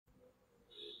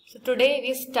So today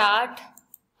we start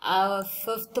our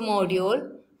fifth module,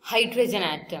 hydrogen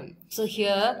atom. So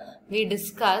here we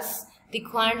discuss the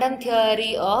quantum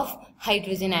theory of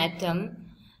hydrogen atom,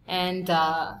 and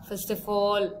first of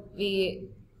all we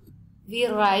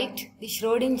write the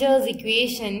Schrodinger's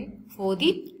equation for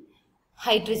the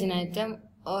hydrogen atom,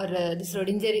 or the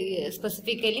Schrodinger,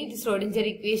 specifically the Schrodinger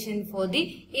equation for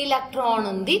the electron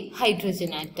on the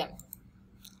hydrogen atom.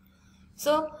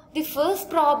 So the first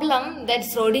problem that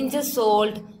Schrodinger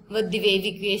solved with the wave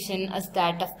equation is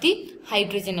that of the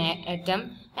hydrogen atom,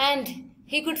 and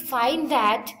he could find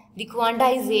that the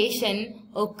quantization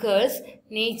occurs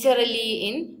naturally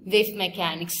in wave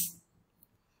mechanics.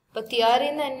 But theory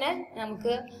തന്നെ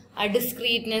നമുക്ക്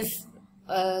discreteness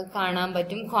കാണാൻ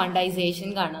പറ്റും, quantization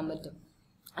കാണാൻ പറ്റും.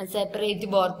 Separate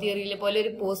bore തിയറിയിലെ പോലെ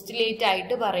ഒരു postulate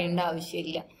ആയിട്ട് പറയേണ്ട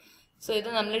ആവശ്യമില്ല. സോ ഇത്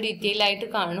നമ്മൾ ഡീറ്റെയിൽ ആയിട്ട്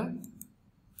കാണും.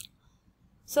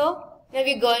 So now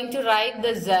we are going to write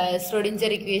the Schrodinger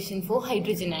equation for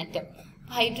hydrogen atom.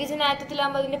 Hydrogen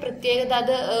atomത്തിലാകുമ്പോൾ അതിന്റെ പ്രത്യേകത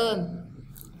അത്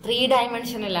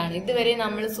 3-dimensional ആണ്. ഇതുവരെ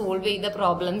നമ്മൾ സോൾവ് ചെയ്ത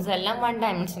പ്രോബ്ലംസ് എല്ലാം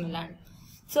 1-dimensional ആണ്.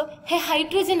 So a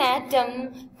hydrogen atom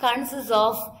consists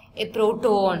of a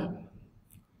proton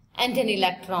and an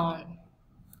electron.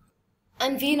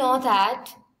 And we know that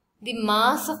the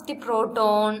mass of the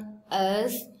proton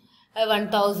is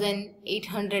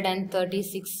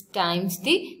 1836 times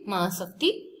the mass of the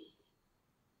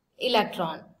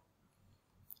electron.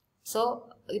 So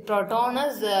the proton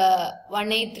is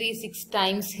 1836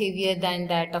 times heavier than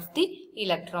that of the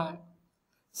electron.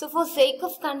 So for sake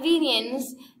of convenience,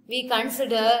 we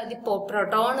consider the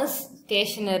proton is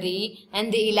stationary and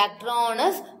the electron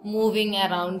is moving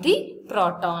around the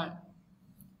proton.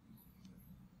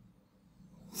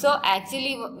 So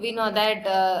actually we know that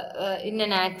in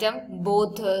an atom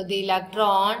both the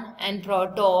electron and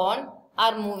proton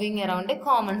are moving around a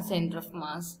common center of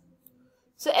mass.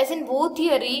 So as in Bohr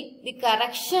theory, the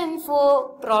correction for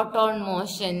proton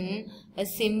motion is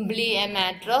simply a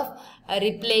matter of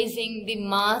replacing the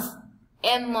mass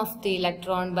m of the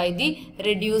electron by the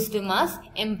reduced mass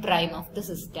m prime of the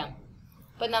system.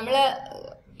 But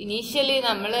initially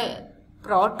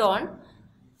proton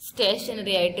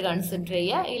stationary ആയിട്ട് consider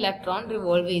ചെയ്യുക, electron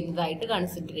revolve ചെയ്യുന്നതായിട്ട്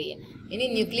consider ചെയ്യുക. ഇനി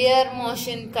nuclear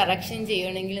motion correction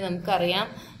ചെയ്യണമെങ്കിൽ നമുക്കറിയാം,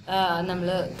 നമ്മൾ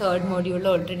third മോഡ്യൂളിൽ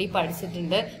already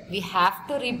പഠിച്ചിട്ടുണ്ട്, we have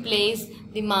to replace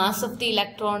the mass of the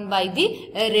electron by the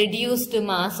reduced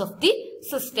mass of the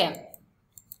system.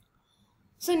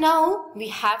 So now we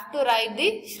have to write the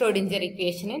Schrodinger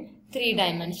equation in 3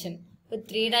 dimension. അപ്പോൾ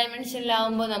 3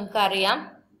 dimensionലാവുമ്പോൾ നമുക്കറിയാം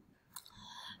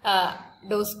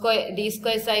d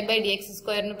square psi by dx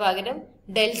square ന് പകരം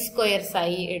del square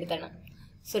psi എഴുതണം.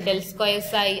 So del square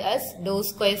psi is dou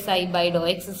square psi by dou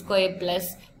x square plus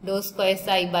dou square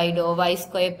psi by dou y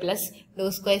square plus dou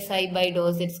square psi by dou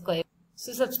z square. So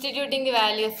substituting the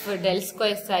value of del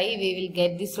square psi, we will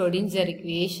get the Schrodinger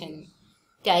equation,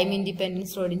 time independent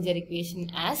Schrodinger equation,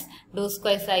 as dou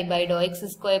square psi by dou x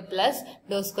square plus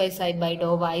dou square psi by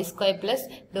dou y square plus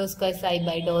dou square psi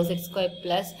by dou z square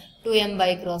plus 2m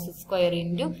by cross square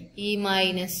into e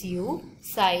minus u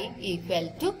psi equal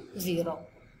to 0.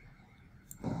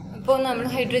 ഇപ്പോൾ നമ്മൾ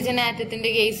hydrogen ആറ്റത്തിന്റെ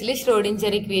കേസിൽ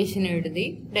Schrödinger equation എഴുതി,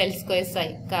 del square psi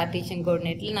Cartesian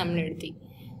കോർഡിനേറ്റിൽ നമ്മൾ എഴുതി.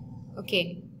 Okay,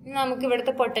 നമുക്ക്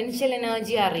ഇവിടുത്തെ potential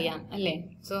energy അറിയാം അല്ലേ?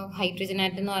 സോ ഹൈഡ്രജൻ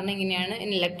ആറ്റം എന്ന് പറഞ്ഞാൽ ഇങ്ങനെയാണ്,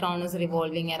 electron is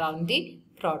revolving around the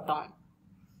proton.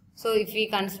 So if we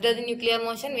consider the nuclear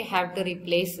motion, we have to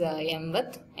replace M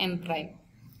with M prime.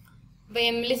 അപ്പൊ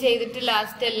എമ്മിൽ ചെയ്തിട്ട്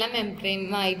ലാസ്റ്റ് എല്ലാം എം പ്രൈം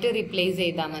ആയിട്ട് റീപ്ലേസ്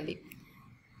ചെയ്താൽ മതി.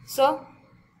 സോ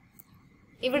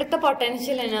ഇവിടുത്തെ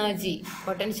potential energy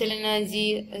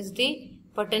is the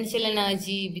potential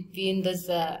energy between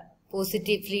this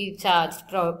positively charged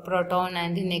proton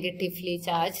and the negatively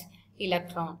charged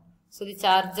electron. So the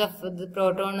charge of the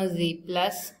proton is E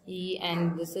plus E and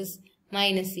this is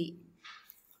minus E.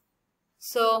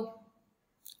 So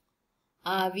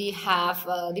we have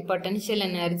the potential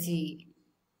energy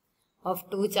of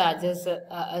two charges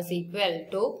is equal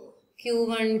to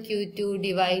Q1 Q2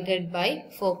 divided by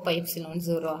 4 pi epsilon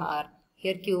 0 r.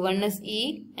 Here Q1 is E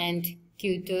and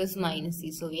Q2 is minus E.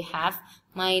 So we have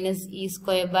minus E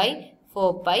square by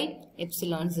 4 pi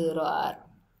epsilon 0 r.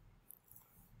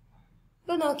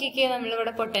 ഇപ്പോൾ നോക്കിക്കേ,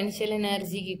 നമ്മളിവിടെ potential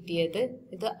energy കിട്ടിയത്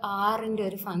ഇത് ആറിൻ്റെ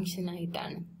ഒരു function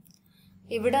ആയിട്ടാണ്.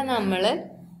 ഇവിടെ നമ്മൾ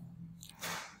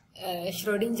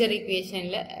ഷ്രോഡിഞ്ചർ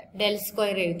ഇക്വേഷനിൽ ഡെൽ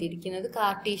സ്ക്വയർ എഴുതിയിരിക്കുന്നത്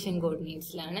കാർട്ടീഷ്യൻ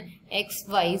കോർഡിനേറ്റ്സിലാണ്, എക്സ്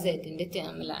വൈ സെറ്റിന്റെ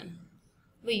ടേമിലാണ്.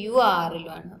 അപ്പോൾ യു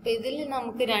ആറിലുമാണ്. അപ്പോൾ ഇതിൽ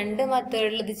നമുക്ക് 2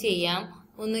 മെത്തേഡിൽ ഇത് ചെയ്യാം.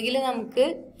 ഒന്നുകിൽ നമുക്ക്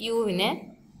യുവിനെ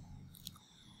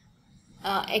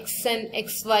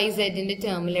x y z in the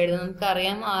terminal.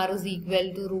 നമുക്കറിയാം r is equal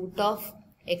to root of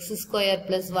X square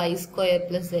plus Y square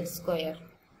plus Z square.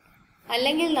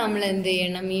 അല്ലെങ്കിൽ നമ്മൾ എന്ത്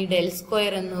ചെയ്യണം, ഈ ഡെൽ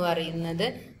സ്ക്വയർ എന്ന് പറയുന്നത്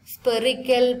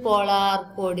സ്പെറിക്കൽ പോളാർ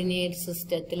കോർഡിനേറ്റ്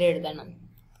സിസ്റ്റത്തിൽ എഴുതണം.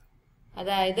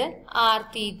 അതായത് ആർ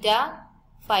തീറ്റ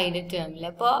ഫൈയുടെ ടേമിൽ.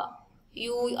 അപ്പോൾ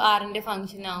യു ആറിന്റെ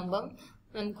ഫംഗ്ഷൻ ആകുമ്പം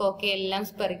നമുക്ക് ഓക്കെ എല്ലാം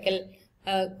സ്പെറിക്കൽ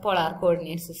പോളാർ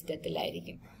കോർഡിനേറ്റ്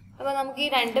സിസ്റ്റത്തിലായിരിക്കും. അപ്പൊ നമുക്ക് ഈ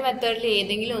രണ്ട് മെത്തേഡിൽ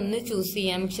ഏതെങ്കിലും ഒന്ന് ചൂസ്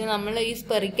ചെയ്യാം. പക്ഷെ നമ്മൾ ഈ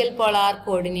സ്പെറിക്കൽ പോളാർ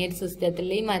കോർഡിനേറ്റ് സിസ്റ്റത്തിൽ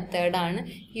ഈ മെത്തേഡാണ്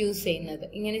യൂസ് ചെയ്യുന്നത്.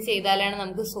 ഇങ്ങനെ ചെയ്താലാണ്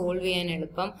നമുക്ക് സോൾവ് ചെയ്യാൻ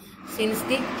എളുപ്പം. Since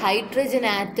the hydrogen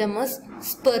atom is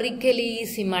സ്പെറിക്കലി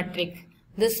symmetric,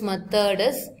 this method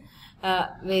is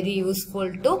very useful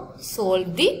to solve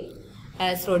the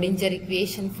Schrodinger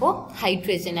equation for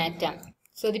hydrogen atom.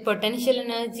 So the potential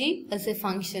energy is a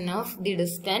function of the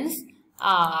distance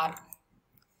r.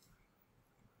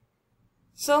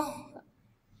 So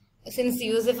since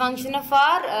u is a function of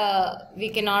r, we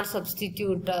cannot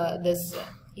substitute this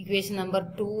equation number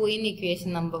 2 in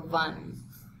equation number 1.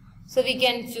 So we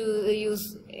can use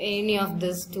any of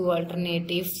these two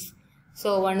alternatives. So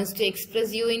one is to express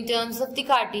u in terms of the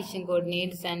Cartesian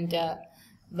coordinates, and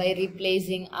by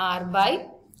replacing r by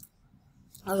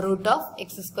root of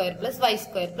x square plus y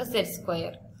square plus z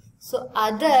square. So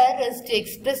other is to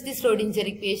express the Schrodinger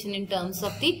equation in terms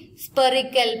of the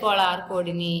spherical polar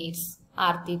coordinates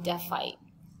r theta phi.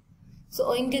 So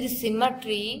owing to the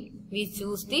symmetry, we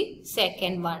choose the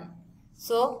second one.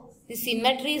 So the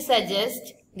symmetry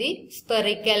suggests the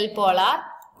spherical polar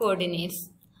coordinates.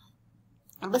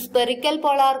 അപ്പോൾ spherical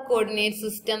polar coordinate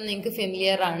system നിങ്ങൾക്ക്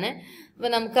familiar ആണ്. അപ്പൊ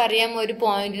നമുക്കറിയാം ഒരു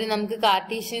പോയിന്റിന് നമുക്ക്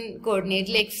Cartesian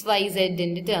കോർഡിനേറ്റിൽ X Y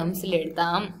സെഡിന്റെ ടേംസിൽ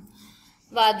എഴുതാം.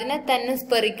 അപ്പൊ അതിനെ തന്നെ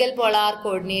സ്പെറിക്കൽ പോളാർ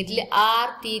കോർഡിനേറ്റിൽ ആർ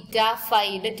തീറ്റ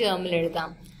ഫൈയുടെ ടേമിൽ എഴുതാം.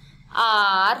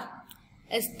 R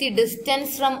is the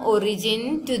distance from origin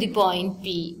to the point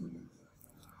P,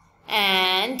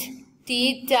 and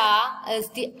theta is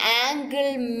the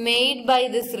angle made by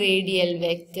this radial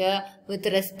vector with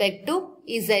respect to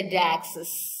z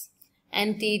axis, and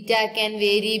theta can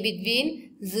vary between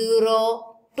 0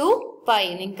 to pi.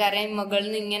 നിങ്ങൾക്കറിയാം മുകളിൽ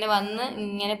നിന്ന് ഇങ്ങനെ വന്ന്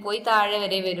ഇങ്ങനെ പോയി താഴെ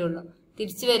വരെ വരുള്ളൂ.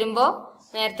 തിരിച്ചു വരുമ്പോൾ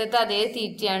നേരത്തെ അതേ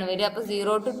തീറ്റയാണ് വരിക. അപ്പൊ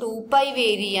 0 to 2π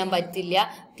വേരി ചെയ്യാൻ പറ്റില്ല.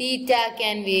 തീറ്റ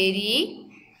can vary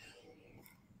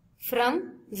from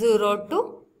 0 to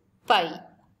pi,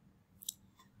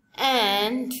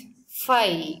 and phi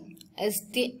is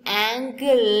the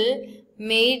angle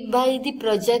made by the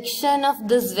projection of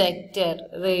this vector,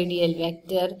 radial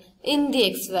vector, in the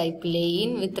xy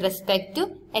plane with respect to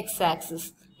x-axis.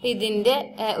 ഇതിന്റെ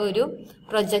ഒരു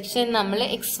പ്രൊജക്ഷൻ നമ്മൾ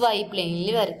xy പ്ലെയിനിൽ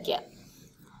വരയ്ക്കുക.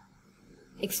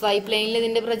 xy പ്ലെയിനിൽ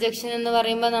ഇതിന്റെ projection എന്ന്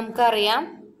പറയുമ്പോൾ നമുക്കറിയാം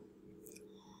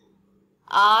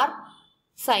r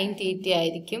സൈൻ തീറ്റ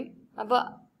ആയിരിക്കും. അപ്പൊ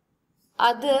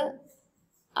അത്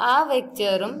ആ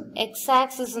വെക്ടറും എക്സ്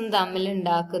ആക്സിസും തമ്മിൽ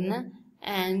ഉണ്ടാക്കുന്ന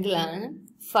ആംഗിൾ ആണ്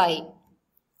ഫൈ.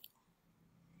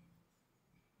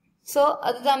 സോ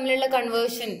അത് തമ്മിലുള്ള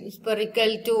conversion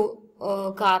spherical to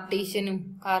കാർട്ടീഷ്യനും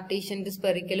Cartesian to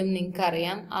സ്പെറിക്കലും നിങ്ങൾക്ക്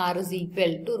അറിയാം. R is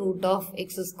equal to root of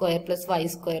X square plus Y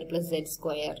square plus Z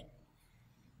square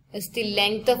is the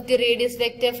length of the radius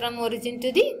vector from origin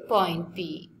to the point P.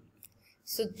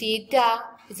 So theta,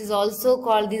 which is also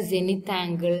called the zenith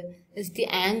angle, is the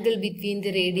angle between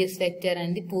the radius vector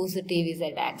and the positive z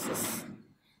axis.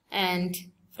 And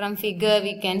from figure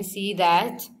we can see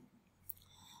that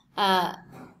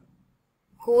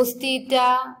cos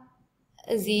theta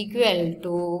is equal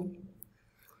to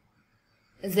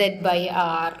z by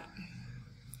r,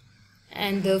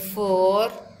 and therefore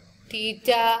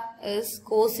theta is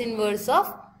cos inverse of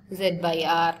z by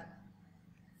r,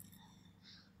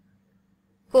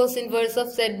 cos inverse of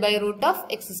z by root of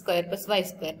x square plus y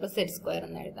square plus z square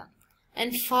എന്ന് എഴുതാം.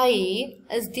 And phi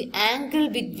is the angle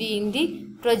between the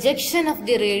projection of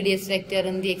the radius vector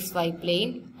in the xy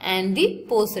plane and the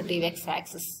positive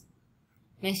x-axis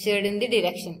measured in the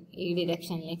direction. ഈ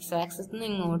direction x-axis നിന്ന്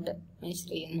ഇങ്ങോട്ട് measure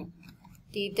ചെയ്യുന്നു.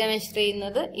 തീറ്റ measure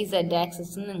ചെയ്യുന്നത് ഈ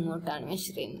z-axis നിന്ന് ഇങ്ങോട്ടാണ്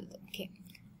മെഷർ ചെയ്യുന്നത്. Okay.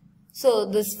 So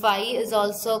this phi is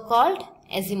also called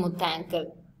azimuth angle.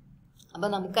 അപ്പൊ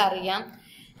നമുക്കറിയാം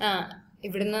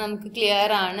ഇവിടുന്ന് നമുക്ക്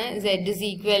ക്ലിയർ ആണ് z is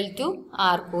equal to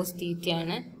r cos തീറ്റ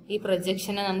ആണ്. ഈ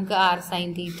പ്രൊജക്ഷനെ നമുക്ക് r sin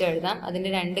തീറ്റ എഴുതാം. അതിന്റെ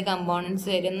രണ്ട് കമ്പോണൻസ്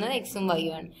വരുന്നത് എക്സും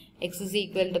വൈയും ആണ്. എക്സ് ഇസ്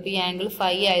ഈക്വൽ ടു ഈ ആംഗിൾ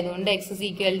ഫൈ ആയതുകൊണ്ട് X is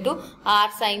equal to r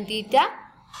sin theta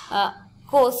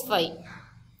cos phi.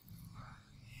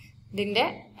 ഇതിന്റെ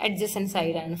അഡ്ജസന്റ്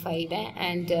സൈഡാണ് ഫൈയുടെ.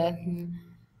 And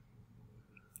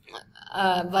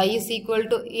y is equal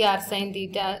to ഈ r sin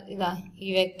തീറ്റ ഇതാ ഈ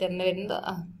വെക്ടറിന്റെ വരുന്നത്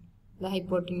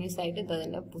ഹൈപ്പോട്ടിന്യൂസ് ആയിട്ട്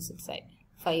ഇതിന്റെ ഓപ്പോസിറ്റ് സൈഡ്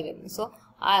ഫൈ വരുന്നു. So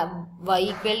y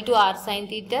equal to r sin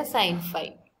theta sine phi.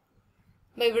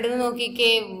 അപ്പൊ ഇവിടുന്ന് നോക്കിക്കേ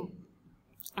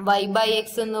y by x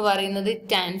എന്ന് പറയുന്നത്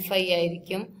tan phi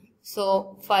ആയിരിക്കും. So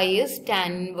phi is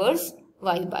tan inverse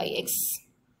y by x.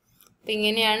 അപ്പൊ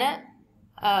ഇങ്ങനെയാണ്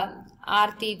r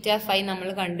തീറ്റ phi നമ്മൾ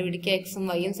കണ്ടുപിടിക്കുക. എക്സും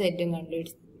വൈയും സെറ്റും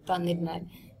തന്നിരുന്നാൽ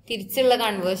തിരിച്ചുള്ള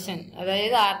കൺവേർഷൻ,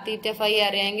 അതായത് r തീറ്റ phi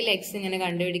അറിയാമെങ്കിൽ എക്സ് ഇങ്ങനെ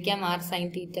കണ്ടുപിടിക്കാം, r sin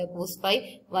theta cos phi,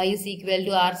 y is equal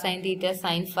to r sin theta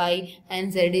sin phi and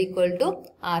z equal to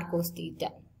r cos തീറ്റ.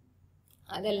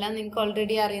 അതെല്ലാം നിങ്ങൾക്ക്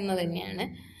ഓൾറെഡി അറിയുന്നത് തന്നെയാണ്.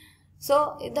 സോ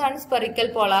ഇതാണ് സ്പെറിക്കൽ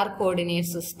പോളാർ കോർഡിനേറ്റ്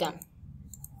സിസ്റ്റം.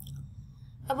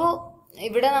 അപ്പോൾ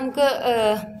ഇവിടെ നമുക്ക്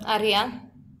അറിയാം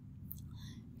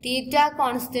തീറ്റ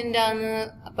കോൺസ്റ്റന്റ് ആണെന്ന്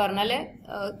പറഞ്ഞാൽ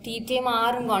തീറ്റയും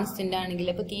ആറും കോൺസ്റ്റന്റ് ആണെങ്കിൽ,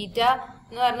 അപ്പൊ തീറ്റ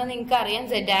എന്ന് പറഞ്ഞാൽ നിങ്ങൾക്ക് അറിയാം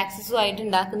സെഡ് ആക്സിസുമായിട്ട്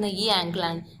ഉണ്ടാക്കുന്ന ഈ ആംഗിൾ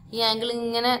ആണ്. ഈ ആംഗിൾ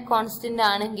ഇങ്ങനെ കോൺസ്റ്റന്റ്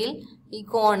ആണെങ്കിൽ ഈ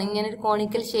കോൺ ഇങ്ങനെ ഒരു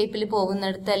കോണിക്കൽ ഷേപ്പിൽ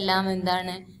പോകുന്നിടത്തെല്ലാം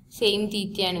എന്താണ് സെയിം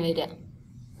തീറ്റയാണ് വരിക.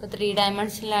 ഇപ്പൊ 3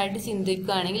 ഡയമെൻഷനിലായിട്ട്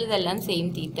ചിന്തിക്കുകയാണെങ്കിൽ ഇതെല്ലാം സെയിം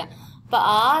തീറ്റ. അപ്പൊ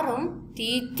ആറും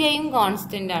തീറ്റയും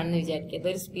കോൺസ്റ്റന്റ് ആണെന്ന് വിചാരിക്കുക.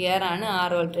 ഇതൊരു സ്പിയർ ആണ്,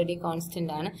 ആർ ഓൾറെഡി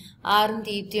കോൺസ്റ്റന്റ് ആണ്. ആറും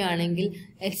തീറ്റയും ആണെങ്കിൽ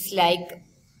it's like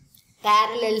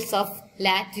parallels of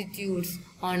latitudes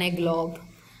on A globe.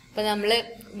 അപ്പൊ നമ്മള്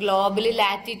ഗ്ലോബിൽ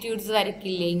ലാറ്റിറ്റ്യൂഡ്സ്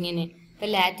വരയ്ക്കില്ലേ ഇങ്ങനെ, അപ്പൊ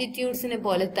ലാറ്റിറ്റ്യൂഡ്സിനെ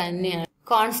പോലെ തന്നെയാണ്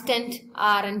കോൺസ്റ്റന്റ്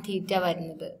ആർ ആൻഡ് തീറ്റ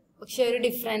വരുന്നത്. പക്ഷെ ഒരു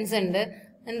ഡിഫറൻസ് ഉണ്ട്.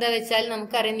 എന്താ വെച്ചാൽ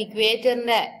നമുക്കറിയാം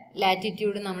ഇക്വേറ്ററിന്റെ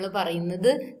ലാറ്റിറ്റ്യൂഡ് നമ്മൾ പറയുന്നത്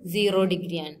 0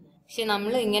 ഡിഗ്രിയാണ്. പക്ഷെ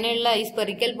നമ്മൾ ഇങ്ങനെയുള്ള ഈ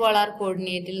സ്പെറിക്കൽ പോളാർ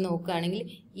കോർഡിനേറ്റിൽ നോക്കുകയാണെങ്കിൽ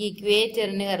ഈ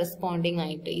ഇക്വേറ്ററിന് കറസ്പോണ്ടിങ്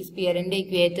ആയിട്ട്, ഈ സ്പിയറിന്റെ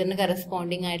ഇക്വേറ്ററിന്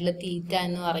കറസ്പോണ്ടിങ് ആയിട്ടുള്ള തീറ്റ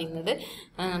എന്ന് പറയുന്നത്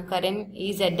നമുക്കറിയാം ഈ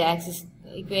സെഡ് ആക്സിസ്,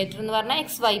 ഇക്വേറ്റർ എന്ന് പറഞ്ഞാൽ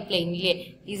XY പ്ലെയിൻ ഇല്ലേ,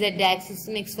 ഈ സെഡ്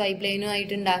ആക്സിസും XY പ്ലെയിനും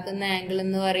ആയിട്ട് ഉണ്ടാക്കുന്ന ആംഗിൾ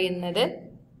എന്ന് പറയുന്നത്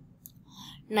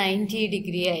 90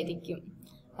 ഡിഗ്രി ആയിരിക്കും.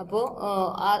 അപ്പോൾ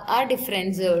ആ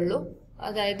ഡിഫറൻസേ ഉള്ളൂ.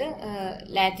 അതായത്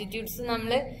ലാറ്റിറ്റ്യൂഡ്സ്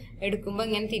നമ്മൾ എടുക്കുമ്പോൾ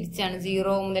ഇങ്ങനെ തിരിച്ചാണ്,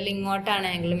 0 മുതൽ ഇങ്ങോട്ടാണ്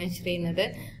ആംഗിൾ മെഷർ ചെയ്യുന്നത്.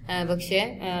 പക്ഷെ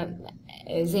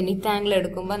ജെനിത്ത് ആംഗിൾ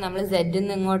എടുക്കുമ്പോൾ നമ്മൾ സെഡിൽ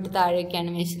നിന്ന് ഇങ്ങോട്ട്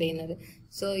താഴേക്കാണ് മെഷർ ചെയ്യുന്നത്.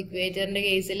 സോ ഇക്വേറ്ററിന്റെ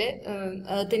കേസിൽ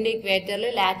എർത്തിന്റെ ഇക്വേറ്ററിൽ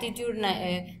ലാറ്റിറ്റ്യൂഡ്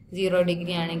 0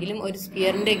 ഡിഗ്രി ആണെങ്കിലും ഒരു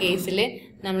സ്പിയറിന്റെ കേസിൽ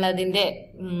നമ്മൾ അതിന്റെ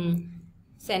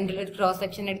സെന്ററിൽ ഒരു ക്രോസ്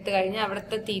സെക്ഷൻ എടുത്തു കഴിഞ്ഞാൽ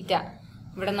അവിടുത്തെ തീറ്റ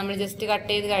ഇവിടെ നമ്മൾ ജസ്റ്റ് കട്ട്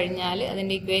ചെയ്ത് കഴിഞ്ഞാൽ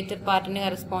അതിന്റെ ഇക്വേറ്റർ പാർട്ടിന്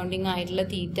കറസ്പോണ്ടിങ് ആയിട്ടുള്ള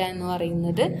തീറ്റ എന്ന്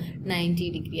പറയുന്നത് 90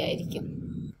 ഡിഗ്രി ആയിരിക്കും.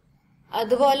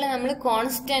 അതുപോലെ നമ്മൾ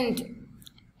കോൺസ്റ്റന്റ്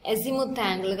എസിമുത്ത്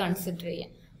ആംഗിൾ കൺസിഡർ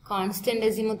ചെയ്യാം. കോൺസ്റ്റന്റ്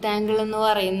എസിമുത്ത് ആംഗിൾ എന്ന്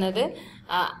പറയുന്നത്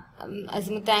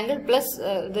അസിമുത്ത് ആംഗിൾ പ്ലസ്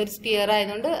ഇതൊരു സ്പിയർ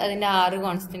ആയതുകൊണ്ട് അതിന്റെ 6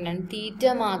 കോൺസ്റ്റന്റ് ആണ്. തീറ്റ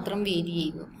മാത്രം വേരി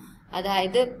ചെയ്യുന്നു.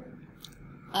 അതായത്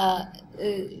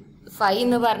ഫൈ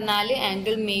എന്ന് പറഞ്ഞാൽ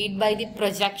angle made by the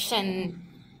projection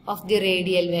of the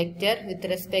radial vector with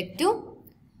respect to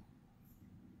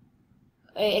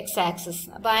X axis.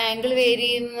 അപ്പൊ ആ ആംഗിൾ വേരി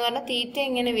ചെയ്യുന്ന പറഞ്ഞാൽ തീറ്റ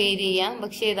ഇങ്ങനെ വേരി ചെയ്യാം,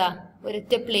 പക്ഷെ ഇതാ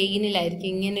ഒരൊറ്റ പ്ലെയിനിലായിരിക്കും,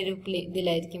 ഇങ്ങനെ ഒരു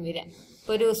ഇതിലായിരിക്കും വരിക.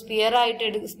 ഇപ്പൊ ഒരു സ്പിയർ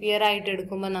ആയിട്ട്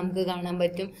എടുക്കുമ്പോൾ നമുക്ക് കാണാൻ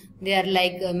പറ്റും they are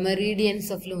like മെറീഡിയൻസ്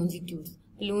of longitudes.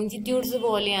 Longitudes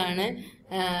പോലെയാണ്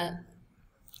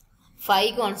ഫൈ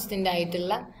കോൺസ്റ്റന്റ്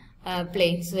ആയിട്ടുള്ള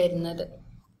പ്ലെയിൻസ് വരുന്നത്.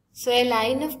 So A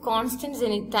line of constant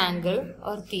zenith angle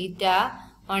or theta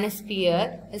on a sphere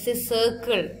is a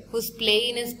circle whose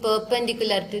plane is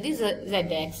perpendicular to the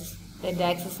z-axis.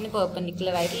 Z-axis ന്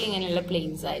perpendicular ആയിട്ടുള്ള ഇങ്ങനെയുള്ള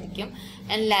planes ആയിരിക്കും.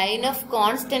 And line of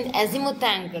constant azimuth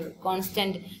angle,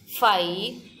 constant phi,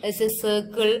 is a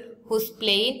circle whose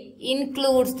plane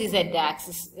includes the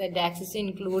z-axis. Z-axis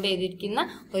include ചെയ്തിരിക്കുന്ന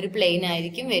ഒരു plain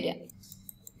ആയിരിക്കും വരിക.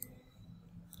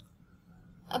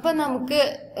 അപ്പൊ നമുക്ക്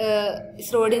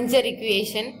ശ്രോഡിഞ്ചർ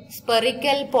ഇക്വേഷൻ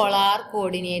സ്പെറിക്കൽ പോളാർ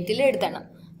കോർഡിനേറ്റിൽ എഴുതണം.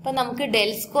 അപ്പൊ നമുക്ക് ഡെൽ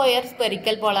സ്ക്വയർ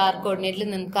സ്പെറിക്കൽ പോളാർ കോർഡിനേറ്റിൽ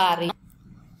നമുക്ക് അറിയാം.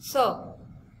 So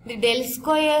the del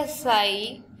square psi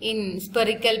in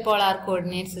spherical polar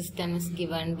coordinate system is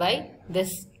given by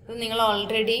this. ഇത് നിങ്ങൾ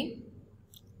ഓൾറെഡി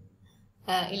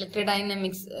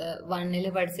ഇലക്ട്രോഡൈനാമിക്സ്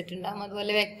 1 പഠിച്ചിട്ടുണ്ടാവും,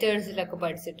 അതുപോലെ വെക്ടേഴ്സിലൊക്കെ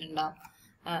പഠിച്ചിട്ടുണ്ടാവും.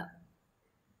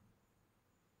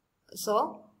 So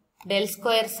del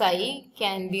square psi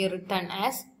can be written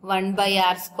as 1 by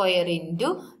r square into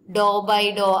dou by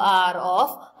dou r of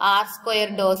r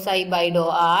square dou psi by dou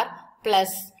r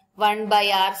plus 1 by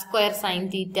r square sin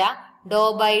theta dou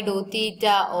by dou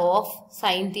theta of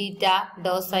sin theta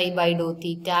dou psi by dou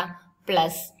theta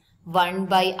plus 1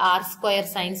 by r square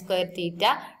sin square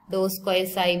theta dou square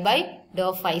psi by dou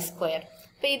phi square.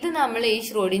 അപ്പൊ ഇത് നമ്മൾ ഈ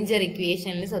Schrödinger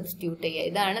ഇക്വേഷനിൽ substitute ചെയ്യുക.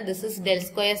 ഇതാണ് this is del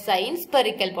square psi in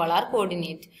spherical polar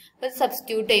coordinate. അപ്പൊ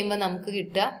substitute ചെയ്യുമ്പോൾ നമുക്ക്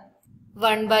കിട്ടുക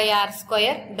 1 by r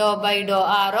square dou by dou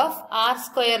r of r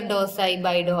square dou psi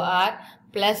by dou r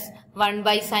plus 1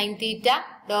 by sin theta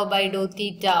dou by dou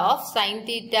theta of sin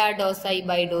theta dou psi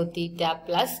by dou theta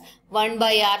plus 1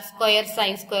 by r square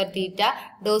sin square theta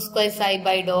dou square psi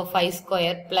by dou phi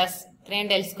square plus ഇത്രയും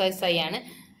del square സൈ ആണ്.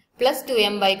 plus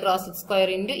 2m by cross h square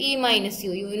into e minus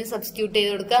u. U in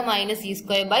substitute minus e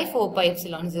square by 4 pi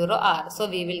epsilon 0 r. So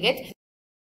we will get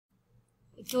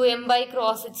 2m by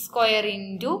cross h square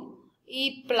into e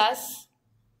plus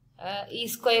e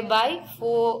square by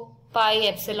 4 pi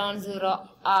epsilon 0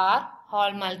 r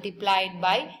whole multiplied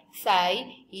by psi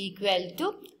equal to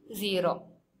 0.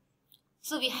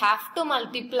 So we have to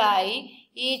multiply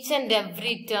each and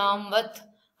every term with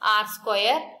r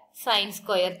square sine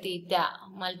square theta.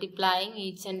 Multiplying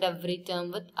each and every term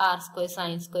with r square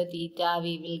sine square theta,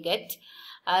 we will get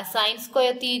sine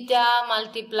square theta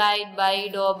multiplied by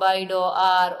dou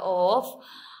r of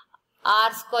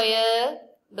r square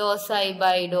dou psi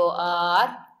by dou r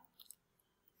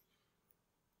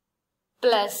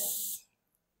plus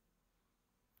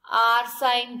r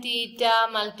sine theta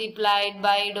multiplied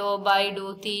by dou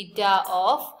theta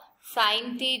of sine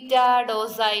theta dou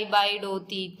psi by dou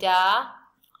theta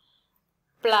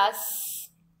plus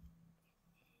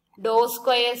dou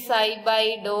square psi by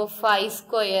dou phi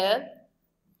square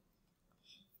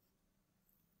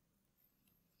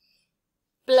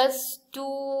plus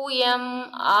 2m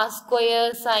r square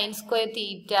sine square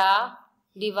theta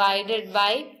divided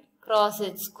by cross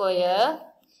h square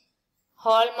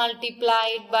whole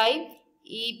multiplied by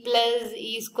e plus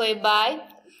e square by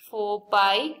 4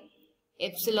 pi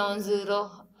epsilon 0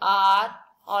 r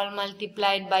all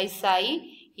multiplied by psi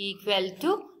equal to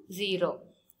 0.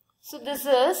 So this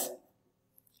is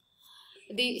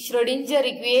the Schrödinger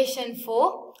equation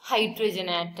for hydrogen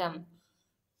atom.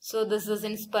 So this is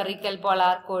in spherical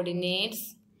polar coordinates,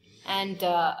 and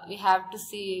we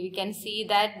can see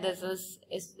that this is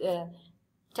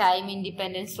time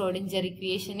independent Schrödinger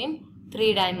equation in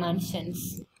 3 dimensions.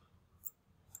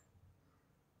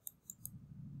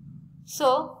 So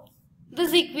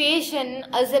this equation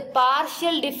is a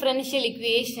partial differential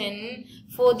equation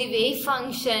for the wave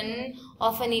function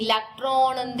of an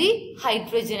electron in the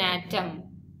hydrogen atom.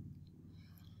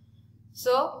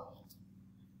 So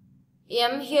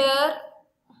m here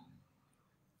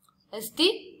is the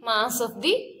mass of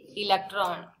the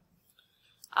electron,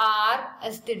 r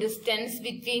is the distance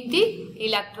between the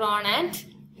electron and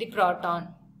the proton,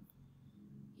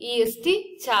 e is the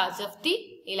charge of the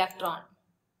electron.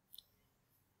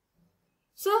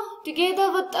 So together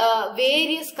with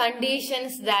various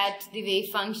conditions that the wave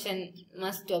function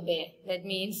must obey, that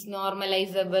means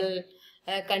normalizable,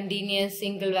 continuous,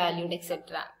 single valued,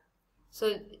 etc. So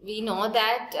we know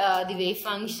that the wave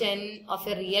function of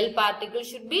a real particle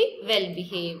should be well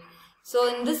behaved. So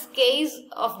in this case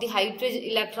of the hydrogen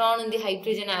electron in the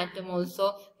hydrogen atom also,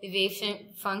 the wave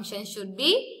function should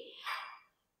be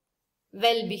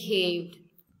well behaved.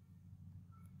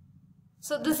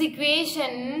 So this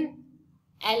equation,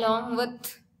 along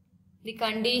with the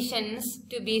conditions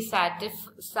to be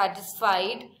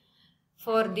satisfied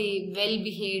for the well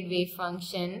behaved wave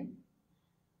function,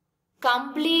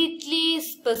 completely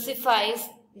specifies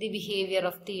the behavior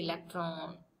of the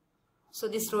electron. So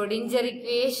the Schrödinger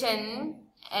equation,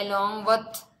 along with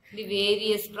the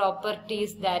various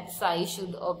properties that psi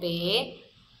should obey,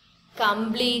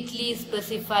 completely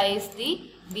specifies the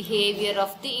behavior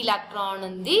of the electron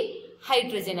in the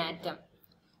hydrogen atom.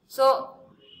 So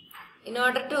in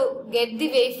order to get the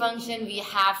wave function, we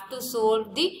have to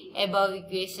solve the above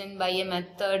equation by a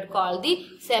method called the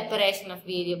separation of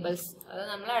variables.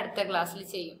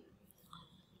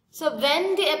 So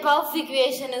when the above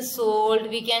equation is solved,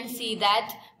 we can see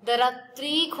that there are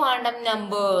 3 quantum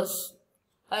numbers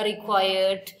are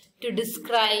required to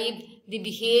describe the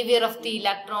behavior of the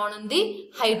electron in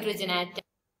the hydrogen atom.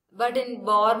 But in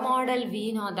Bohr model,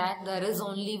 we know that there is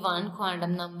only one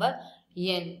quantum number,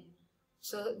 n.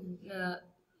 So,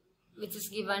 which is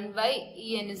given by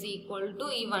En is equal to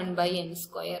E1 by n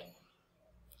square.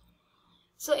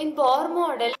 So, in Bohr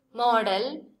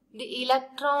model, the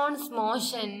electron's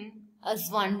motion is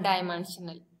one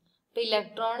dimensional. The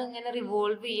electron ingane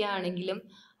revolve cheyanengilum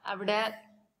avade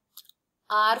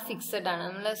r fixed aanu.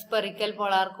 Nammal spherical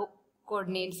polar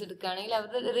coordinates edukkanengil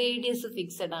avade radius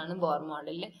fixed aanu Bohr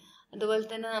model. അതുപോലെ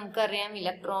തന്നെ നമുക്കറിയാം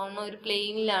electron ഒരു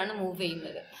പ്ലെയിനിലാണ് move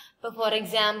ചെയ്യുന്നത്. ഇപ്പോൾ for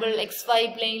example XY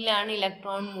പ്ലെയിനിലാണ്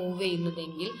electron move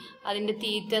ചെയ്യുന്നതെങ്കിൽ അതിൻ്റെ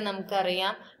തീറ്റ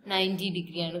നമുക്കറിയാം 90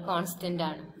 ഡിഗ്രിയാണ്, കോൺസ്റ്റന്റ്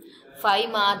ആണ്. ഫൈ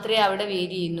മാത്രമേ അവിടെ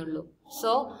വേരി ചെയ്യുന്നുള്ളൂ.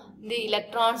 So the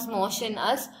electrons motion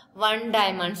as one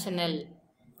dimensional.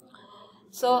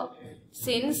 So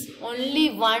since only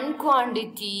one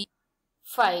quantity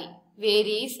phi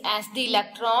varies as the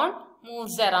electron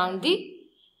moves around the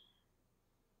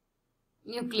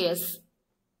nucleus.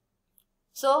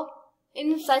 So, in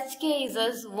such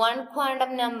cases, one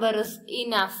quantum number is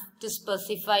enough to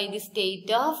specify the state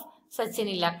of such an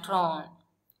electron.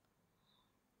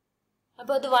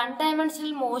 അപ്പോൾ അത് 1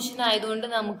 dimensional motion ആയതുകൊണ്ട്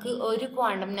നമുക്ക് ഒരു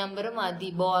quantum number മതി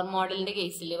bore മോഡലിന്റെ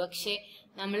കേസിൽ. പക്ഷെ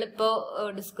നമ്മളിപ്പോൾ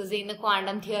ഡിസ്കസ് ചെയ്യുന്ന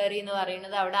ക്വാണ്ടം തിയറി എന്ന്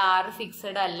പറയുന്നത് അവിടെ R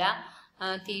ഫിക്സഡ് അല്ല,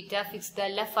 തീറ്റ ഫിക്സ്ഡ്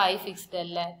അല്ല, ഫൈ ഫിക്സ്ഡ്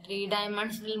അല്ല. 3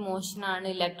 ഡയമെൻഷണൽ മോഷൻ ആണ്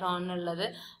ഇലക്ട്രോണിനുള്ളത്.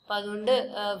 അപ്പൊ അതുകൊണ്ട്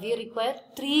V require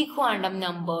 3 quantum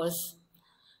numbers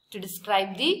to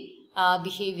describe the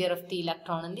behavior of the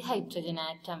electron in the hydrogen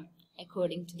atom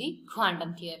according to the quantum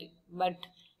theory. But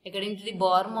according to the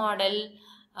Bohr model,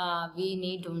 we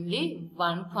need only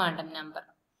 1 quantum number.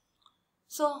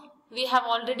 So we have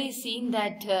already seen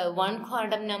that 1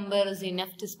 quantum number is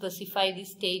enough to specify the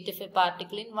state of a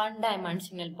particle in 1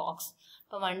 dimensional box.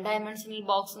 So 1 dimensional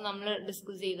box നമ്മൾ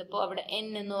discuss ചെയ്തപ്പോൾ അവിടെ n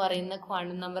എന്ന് പറയുന്ന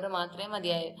quantum number മാത്രമേ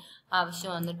മതിയായ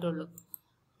ആവശ്യം വന്നിട്ടുള്ളൂ.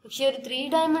 പക്ഷെ ഒരു 3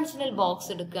 ഡയമെൻഷണൽ ബോക്സ്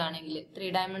എടുക്കുകയാണെങ്കിൽ 3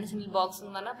 ഡയമെൻഷണൽ ബോക്സ്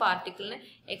എന്ന് പറഞ്ഞാൽ പാർട്ടിക്കിളിന്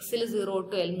എക്സിൽ 0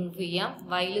 to L മൂവ് ചെയ്യാം,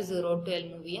 വൈയിൽ 0 to L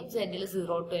മൂവ് ചെയ്യാം, സെഡിൽ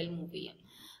 0 to L മൂവ് ചെയ്യാം.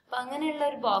 അപ്പൊ അങ്ങനെയുള്ള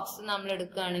ഒരു ബോക്സ് നമ്മൾ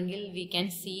എടുക്കുകയാണെങ്കിൽ we can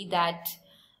see that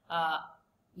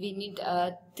we need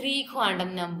 3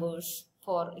 quantum numbers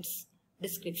for its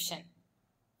description.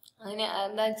 അങ്ങനെ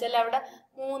എന്താ വെച്ചാൽ അവിടെ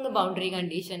 3 ബൗണ്ടറി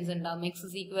കണ്ടീഷൻസ് ഉണ്ടാവും. x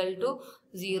is equal to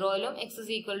 0ലും x is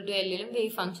equal to Lലും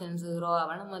wave function 0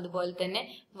 ആവണം. അതുപോലെ തന്നെ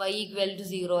y equal to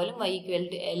 0ലും y equal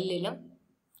to Lലും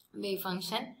wave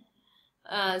function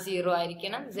 0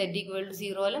 ആയിരിക്കണം. z equal to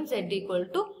 0ലും z equal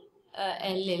to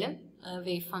Lലും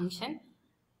wave function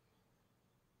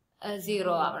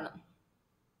 0 ആവണം.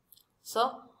 So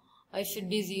it should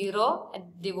be 0 at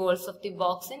the walls of the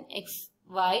box in x,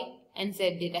 y and z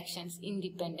directions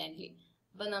independently.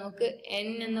 അപ്പൊ നമുക്ക് n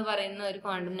എന്ന് പറയുന്ന ഒരു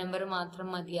quantum number മാത്രം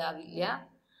മതിയാവില്ല.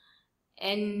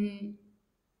 n,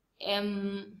 m,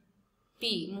 p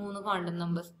 3 quantum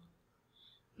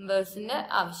നമ്പേഴ്സിന്റെ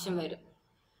ആവശ്യം വരും.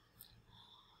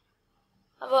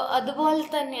 അപ്പോൾ അതുപോലെ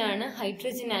തന്നെയാണ്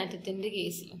ഹൈഡ്രജൻ ആറ്റത്തിന്റെ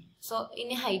കേസിലും. So in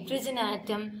a hydrogen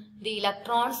atom, the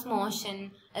electron's motion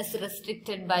is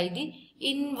restricted by the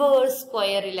inverse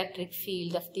square electric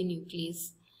field of the nucleus.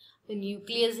 The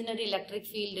nucleus in an electric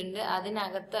field ഉണ്ട്,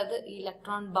 അതിനകത്ത് അത്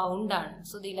ഇലക്ട്രോൺ ബൗണ്ട് ആണ്.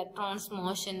 So the electron's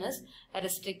motion is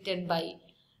restricted by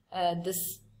this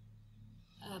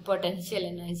potential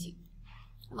energy.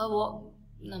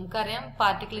 നമുക്കറിയാം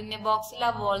പാർട്ടിക്കിളിന്റെ ബോക്സിൽ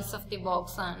ആ walls of the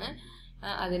box ആണ്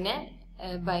അതിനെ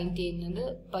bind ചെയ്യുന്നത്.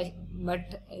 But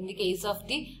in the case of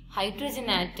the hydrogen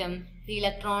atom, the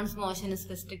electron's motion is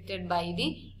restricted by the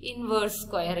inverse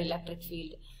square electric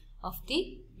field of the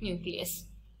nucleus.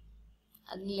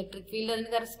 And the electric field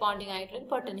അതിന് corresponding ആയിട്ടുള്ള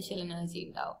potential energy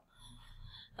ഉണ്ടാവും.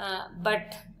 But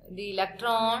the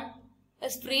electron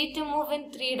is free to move in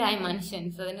 3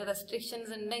 dimensions. അതിന്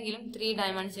restrictions ഉണ്ടെങ്കിലും 3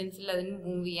 dimensionsൽ അതിന്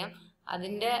move ചെയ്യാം.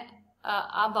 അതിന്റെ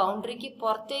ആ ബൗണ്ടറിക്ക്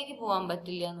പുറത്തേക്ക് പോകാൻ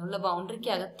പറ്റില്ല എന്നുള്ള ബൗണ്ടറിക്ക്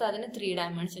അകത്ത് അതിന് 3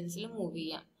 ഡയമെൻഷൻസിൽ മൂവ്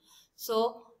ചെയ്യാം. So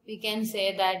we can say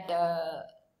that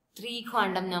 3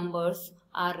 quantum numbers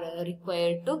are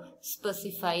required to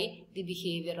specify the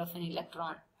behaviour of an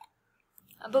electron.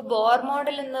 അപ്പൊ ബോർ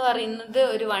മോഡൽ എന്ന് പറയുന്നത്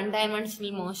ഒരു 1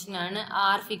 ഡയമെൻഷണൽ മോഷൻ ആണ്.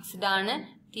 ആർ ഫിക്സ്ഡ് ആണ്,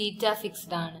 തീറ്റ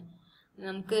ഫിക്സ്ഡ് ആണ്.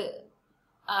 നമുക്ക്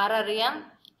ആർ അറിയാം,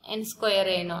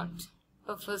 n²a0.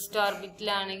 ഇപ്പൊ ഫസ്റ്റ്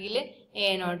ഓർബിറ്റിലാണെങ്കിൽ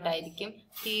a0 ആയിരിക്കും.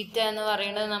 തീറ്റ എന്ന്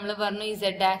പറയുന്നത് നമ്മൾ പറഞ്ഞു ഈ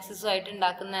z ആക്സിസുമായിട്ട്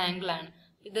ഉണ്ടാക്കുന്ന ആംഗിൾ ആണ്.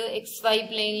 ഇത് XY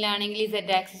പ്ലെയിനിലാണെങ്കിൽ ഈ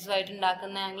z ആക്സിസുമായിട്ട്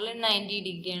ഉണ്ടാക്കുന്ന ആംഗിൾ 90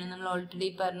 ഡിഗ്രിയാണ്. നമ്മൾ ഓൾറെഡി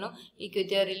പറഞ്ഞു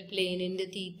ഇക്വറ്റോറിയൽ പ്ലെയിനിന്റെ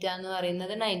തീറ്റ എന്ന്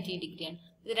പറയുന്നത് 90 ഡിഗ്രിയാണ്.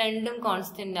 ഇത് രണ്ടും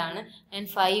കോൺസ്റ്റന്റ് ആണ്. And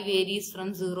phi varies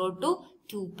from 0 to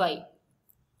 2π.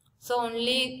 So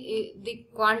only the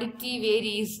quantity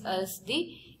varies as the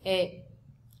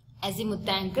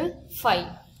azimuth angle phi.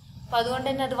 അപ്പൊ അതുകൊണ്ട്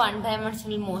തന്നെ അത് 1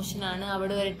 ഡയമെൻഷണൽ മോഷൻ ആണ്.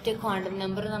 അവിടെ ഒരൊറ്റ ക്വാണ്ടം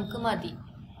നമ്പർ നമുക്ക് മതി.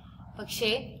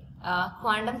 പക്ഷേ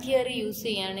ക്വാണ്ടം തിയറി യൂസ്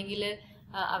ചെയ്യുകയാണെങ്കിൽ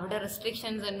അവിടെ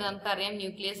റെസ്ട്രിക്ഷൻസ് ഉണ്ട്. നമുക്കറിയാം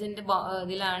ന്യൂക്ലിയസിന്റെ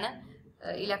ഇതിലാണ്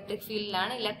ഇലക്ട്രിക്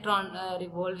ഫീൽഡിലാണ് ഇലക്ട്രോൺ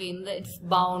റിവോൾവ് ചെയ്യുന്നത്. It's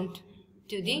bound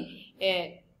to the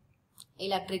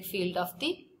electric field of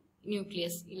the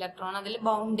nucleus. Electron അതിൽ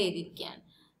ബൗണ്ട് ചെയ്തിരിക്കുകയാണ്.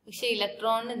 പക്ഷെ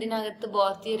ഇലക്ട്രോൺ ഇതിനകത്ത്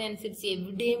ബോർ തിയറി അനുസരിച്ച്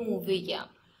എവിടെയും മൂവ് ചെയ്യാം.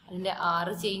 അതിന്റെ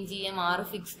ആറ് ചേഞ്ച് ചെയ്യാം. ആറ്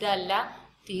ഫിക്സ്ഡ് അല്ല,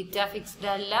 തീറ്റ ഫിക്സ്ഡ്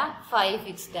അല്ല, ഫൈ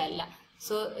ഫിക്സ്ഡ് അല്ല.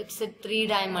 So it's A 3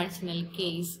 dimensional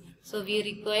case. So we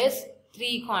requires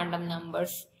 3 quantum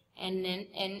numbers nn,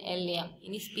 nLm.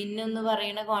 ഇനി സ്പിൻ എന്ന്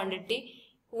പറയുന്ന ക്വാണ്ടിറ്റി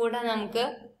കൂടെ നമുക്ക്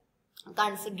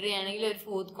കൺസിഡർ ചെയ്യുകയാണെങ്കിൽ ഒരു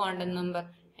 4th ക്വാണ്ടം നമ്പർ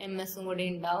ms കൂടെ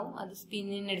ഉണ്ടാവും. അത്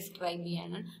സ്പിന്നിനെ ഡിസ്ക്രൈബ്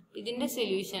ചെയ്യാണ്. ഇതിന്റെ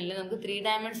സൊല്യൂഷനിൽ നമുക്ക് 3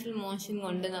 ഡയമെൻഷണൽ മോഷൻ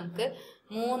കൊണ്ട് നമുക്ക്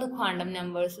 3 ക്വാണ്ടം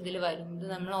നമ്പേഴ്സ് ഇതിൽ വരും. ഇത്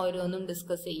നമ്മൾ ഓരോന്നും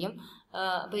ഡിസ്കസ് ചെയ്യും.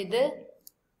 അപ്പൊ ഇത്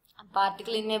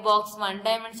particle in A box 1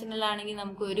 dimensional ആണെങ്കിൽ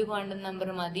നമുക്ക് ഒരു ക്വാണ്ടം നമ്പർ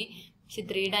മതി. പക്ഷെ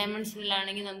 3 ഡയമെൻഷനൽ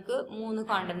ആണെങ്കിൽ നമുക്ക് 3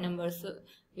 ക്വാണ്ടം നമ്പേഴ്സ്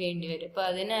വേണ്ടി വരും. അപ്പൊ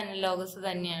അതിന് അനലോഗസ്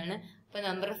തന്നെയാണ്. അപ്പൊ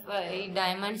നമ്പർ ഈ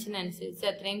ഡയമെൻഷൻ അനുസരിച്ച്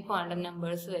അത്രയും ക്വാണ്ടം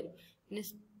നമ്പേഴ്സ് വരും.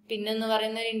 പിന്നെന്ന്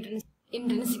പറയുന്ന ഒരു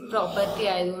ഇൻട്രിൻസിക് പ്രോപ്പർട്ടി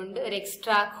ആയതുകൊണ്ട് ഒരു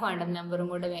എക്സ്ട്രാ ക്വാണ്ടം നമ്പറും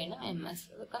കൂടെ വേണം MS.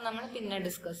 അതൊക്കെ നമ്മൾ പിന്നെ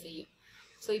ഡിസ്കസ് ചെയ്യും.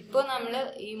 സോ ഇപ്പോൾ നമ്മൾ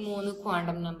ഈ 3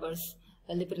 quantum numbers,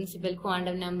 the principal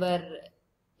quantum number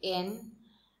n,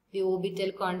 the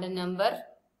orbital quantum number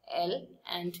L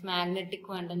and magnetic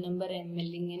quantum number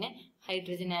ML, ഇങ്ങനെ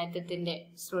ഹൈഡ്രജൻ ആറ്റത്തിന്റെ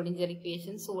സ്ക്രോഡിംഗർ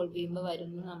ഇക്വേഷൻ സോൾവ് ചെയ്യുമ്പോൾ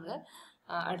വരുന്നു നമ്മൾ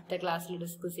അടുത്ത ക്ലാസ്സിൽ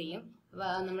ഡിസ്കസ് ചെയ്യും.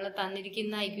 നമ്മൾ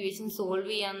തന്നിരിക്കുന്ന ഇക്വേഷൻ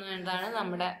സോൾവ് ചെയ്യാന്നുള്ളതാണ്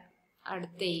നമ്മുടെ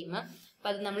അടുത്ത എയിം. അപ്പം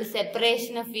അത് നമ്മൾ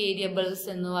സെപ്പറേഷൻ ഓഫ് വേരിയബിൾസ്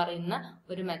എന്ന് പറയുന്ന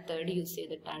ഒരു മെത്തേഡ് യൂസ്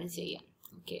ചെയ്തിട്ടാണ് ചെയ്യാം.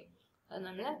 ഓക്കെ, അത്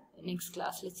നമ്മൾ നെക്സ്റ്റ്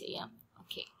ക്ലാസ്സിൽ ചെയ്യാം.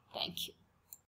 Okay, thank you.